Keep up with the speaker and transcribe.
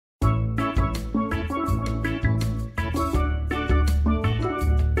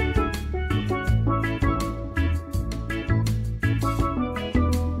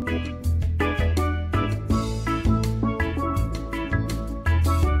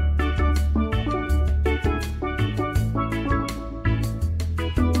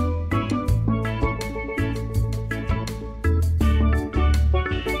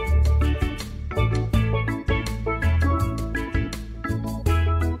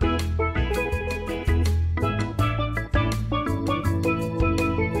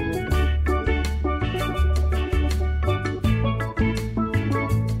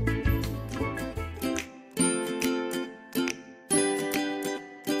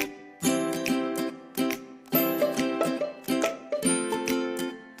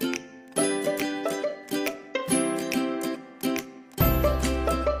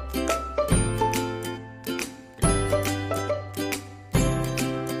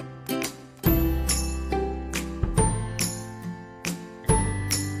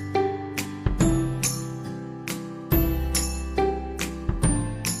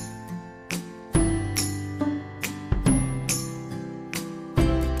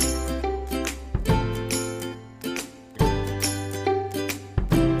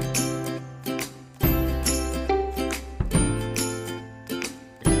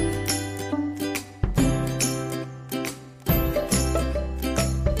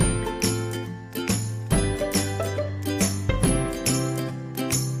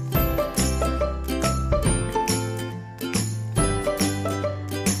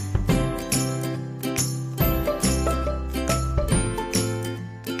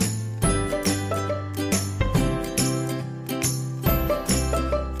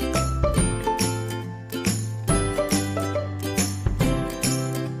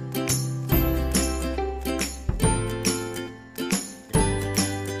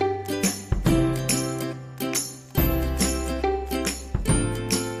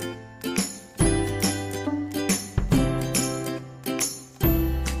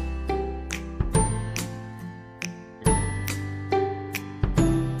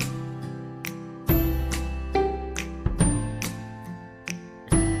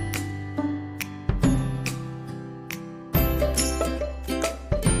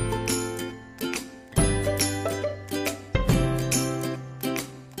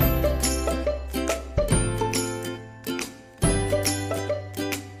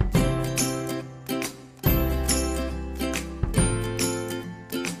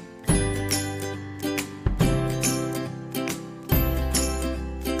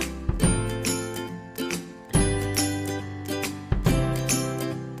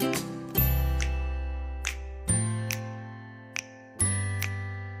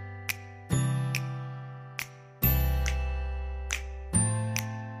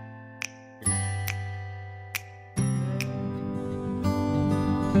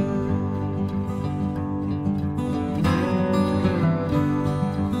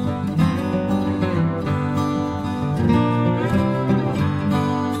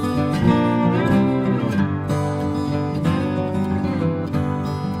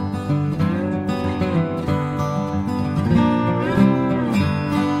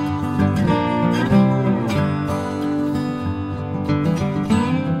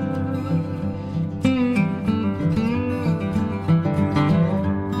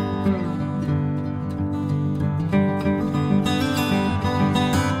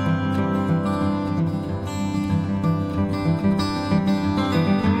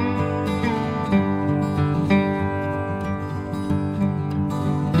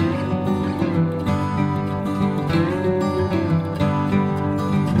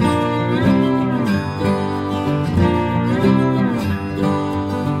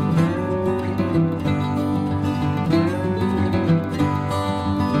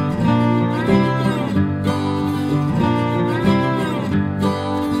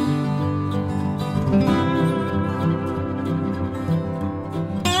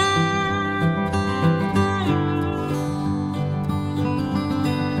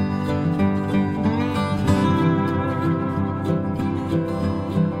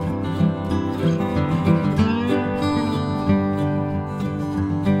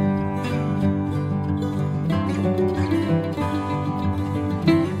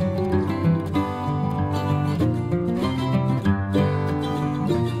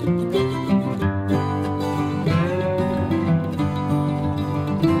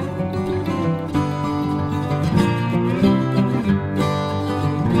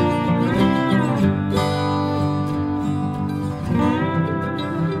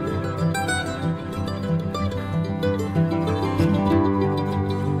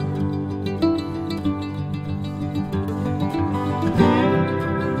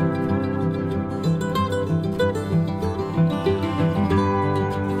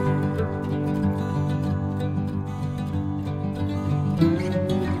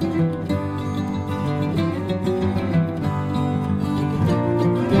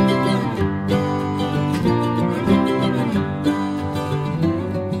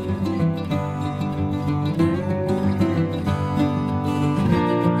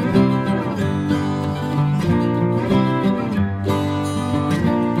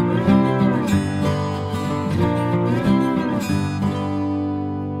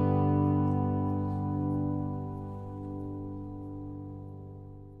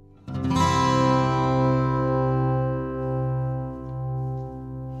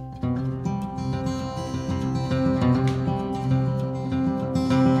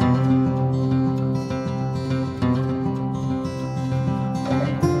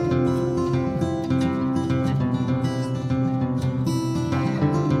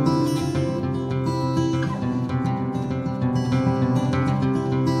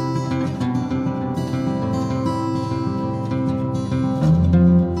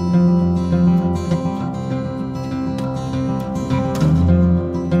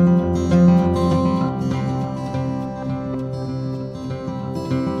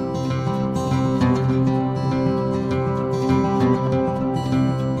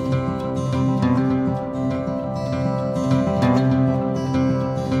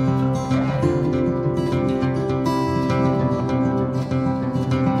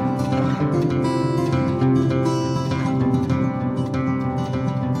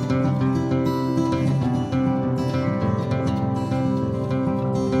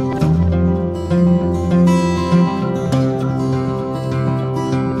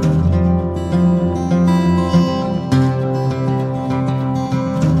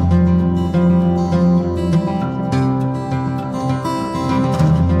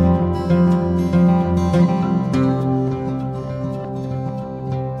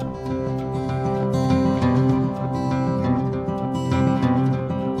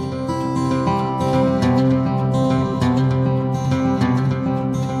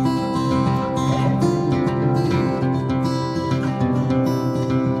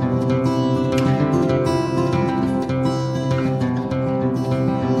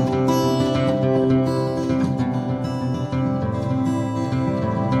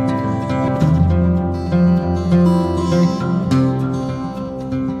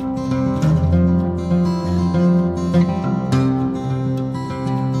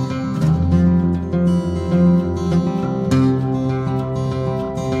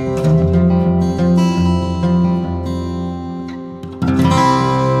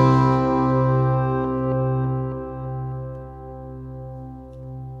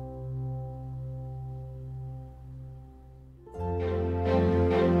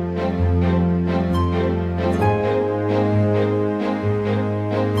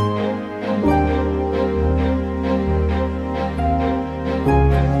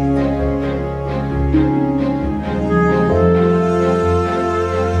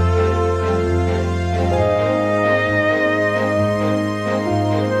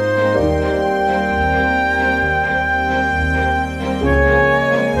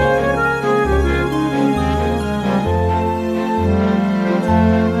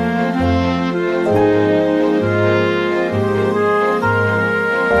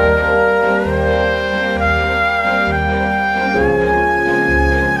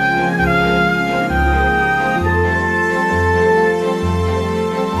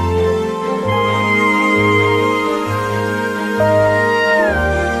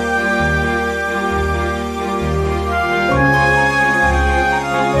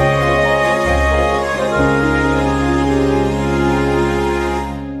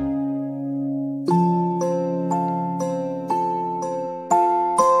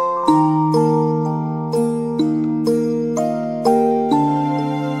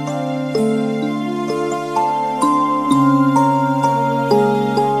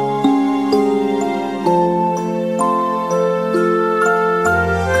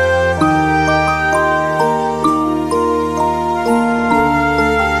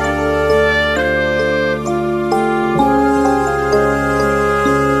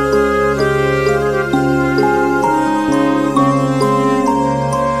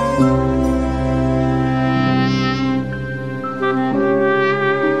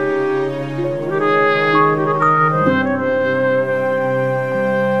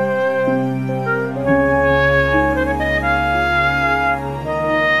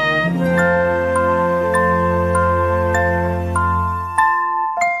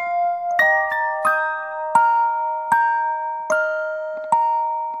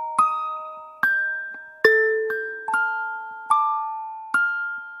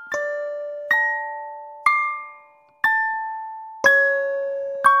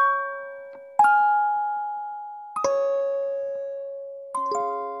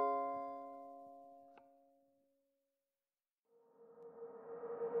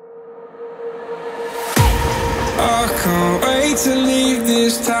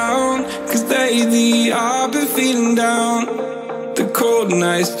this town, 'cause lately I've been feeling down. The cold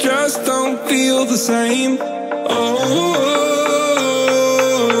nights just don't feel the same. Oh,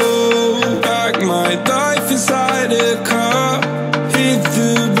 like my life inside a car. Hit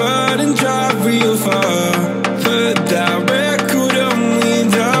the button, drive real far. Put that record on me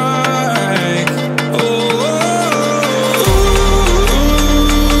like, oh,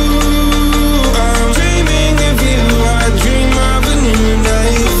 I'm dreaming of you. I dream of a new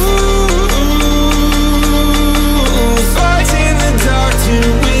life. Fight in the dark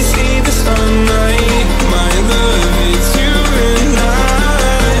till we see the sunlight. My love, it's you and I.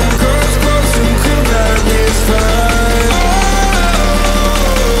 Cross close and come back this time.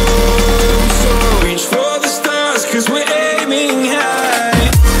 So reach for the stars, 'cause we're aiming high.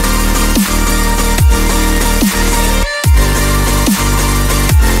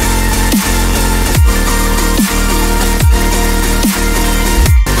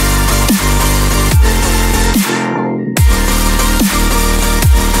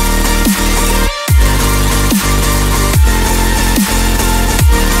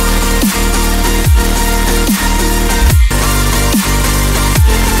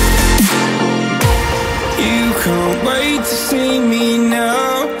 You can't wait to see me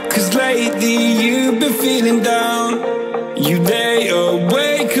now, 'cause lately you've been feeling down. You lay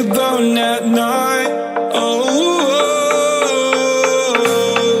awake alone at night. Oh,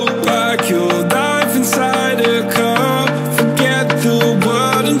 like your life inside a car. Forget the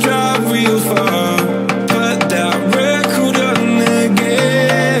world and drive real far. Put that record on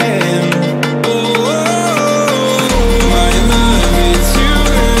again. Oh, my love, it's you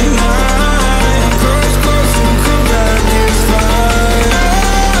and I. Cross close and come back this time.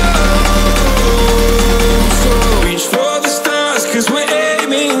 So reach for the stars, 'cause we're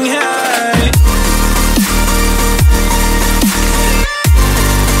aiming high.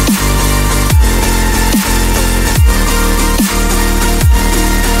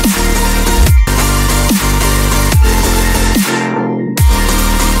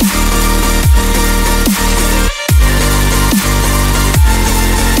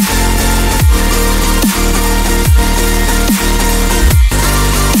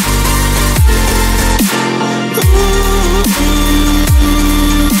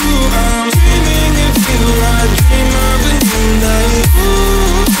 I'm dreaming of you. I dream of a new life.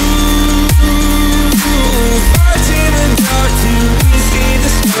 Fight in the dark till we see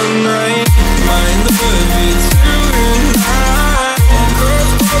the sunlight. My love, it's you and I.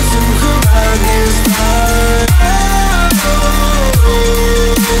 Cross close and come back this time.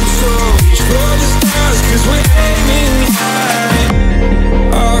 So reach for the stars, 'cause we're aiming high.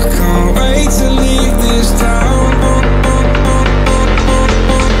 I can't wait to leave this town. I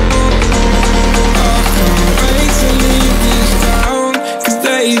can't wait to leave this town, 'cause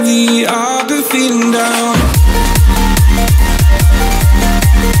lately I've been feeling down.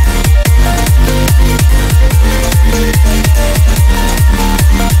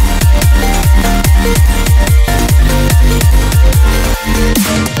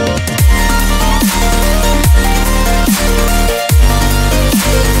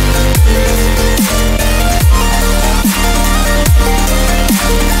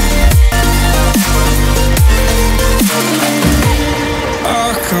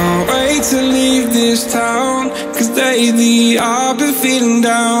 I can't wait to leave this town, 'cause lately I've been feeling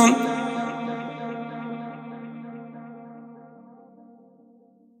down.